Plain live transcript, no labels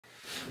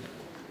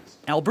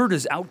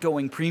Alberta's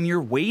outgoing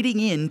premier wading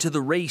into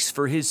the race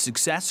for his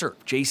successor,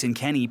 Jason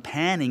Kenney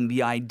panning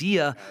the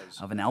idea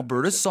of an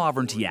Alberta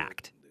Sovereignty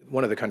Act.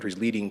 One of the country's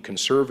leading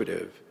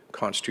conservative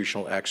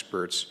constitutional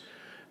experts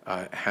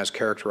has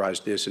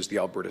characterized this as the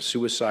Alberta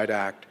Suicide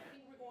Act.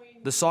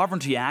 The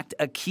Sovereignty Act,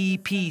 a key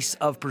piece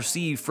of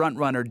perceived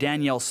frontrunner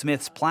Danielle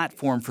Smith's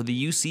platform for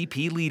the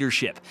UCP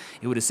leadership.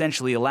 It would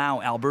essentially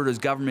allow Alberta's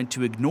government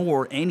to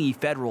ignore any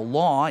federal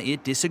law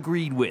it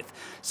disagreed with,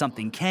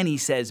 something Kenney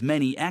says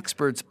many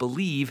experts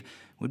believe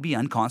would be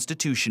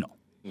unconstitutional.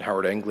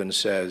 Howard Englund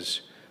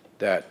says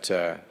that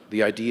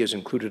the ideas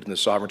included in the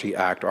Sovereignty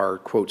Act are,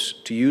 quotes,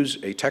 to use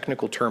a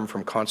technical term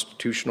from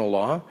constitutional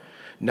law,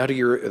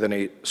 nuttier than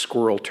a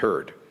squirrel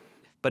turd.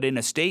 But in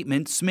a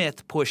statement,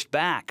 Smith pushed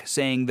back,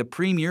 saying the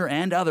Premier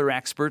and other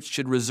experts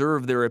should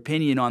reserve their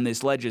opinion on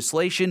this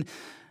legislation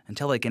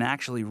until they can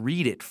actually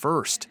read it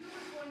first.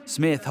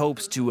 Smith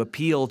hopes to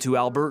appeal to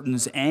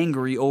Albertans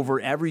angry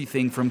over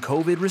everything from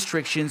COVID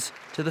restrictions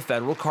to the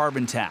federal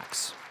carbon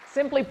tax.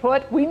 Simply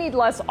put, we need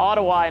less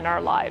Ottawa in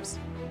our lives.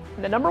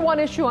 And the number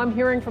one issue I'm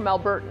hearing from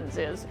Albertans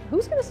is,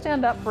 who's going to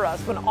stand up for us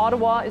when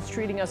Ottawa is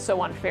treating us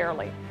so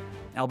unfairly?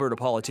 Alberta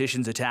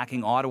politicians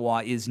attacking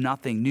Ottawa is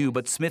nothing new,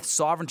 but Smith's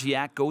Sovereignty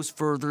Act goes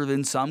further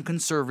than some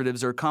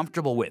Conservatives are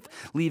comfortable with,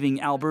 leaving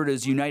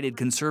Alberta's United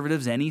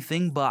Conservatives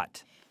anything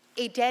but.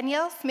 A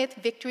Danielle Smith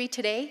victory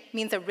today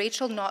means a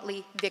Rachel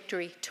Notley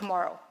victory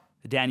tomorrow.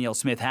 Danielle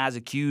Smith has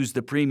accused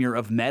the Premier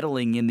of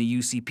meddling in the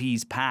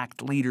UCP's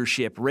packed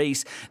leadership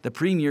race. The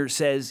Premier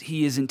says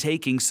he isn't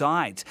taking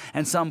sides,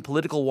 and some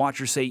political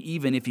watchers say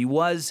even if he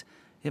was,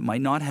 it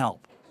might not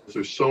help.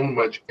 There's so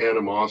much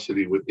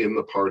animosity within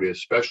the party,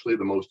 especially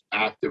the most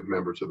active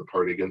members of the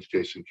party against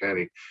Jason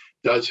Kenney.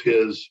 Does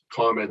his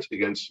comments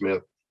against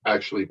Smith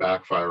actually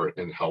backfire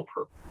and help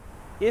her?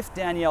 If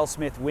Danielle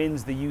Smith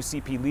wins the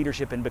UCP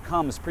leadership and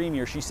becomes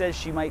Premier, she says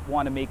she might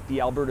want to make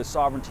the Alberta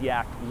Sovereignty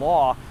Act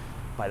law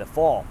by the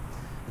fall.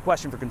 The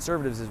question for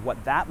Conservatives is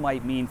what that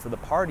might mean for the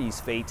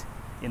party's fate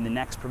in the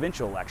next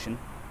provincial election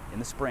in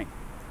the spring.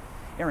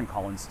 Aaron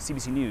Collins,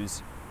 CBC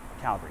News,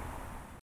 Calgary.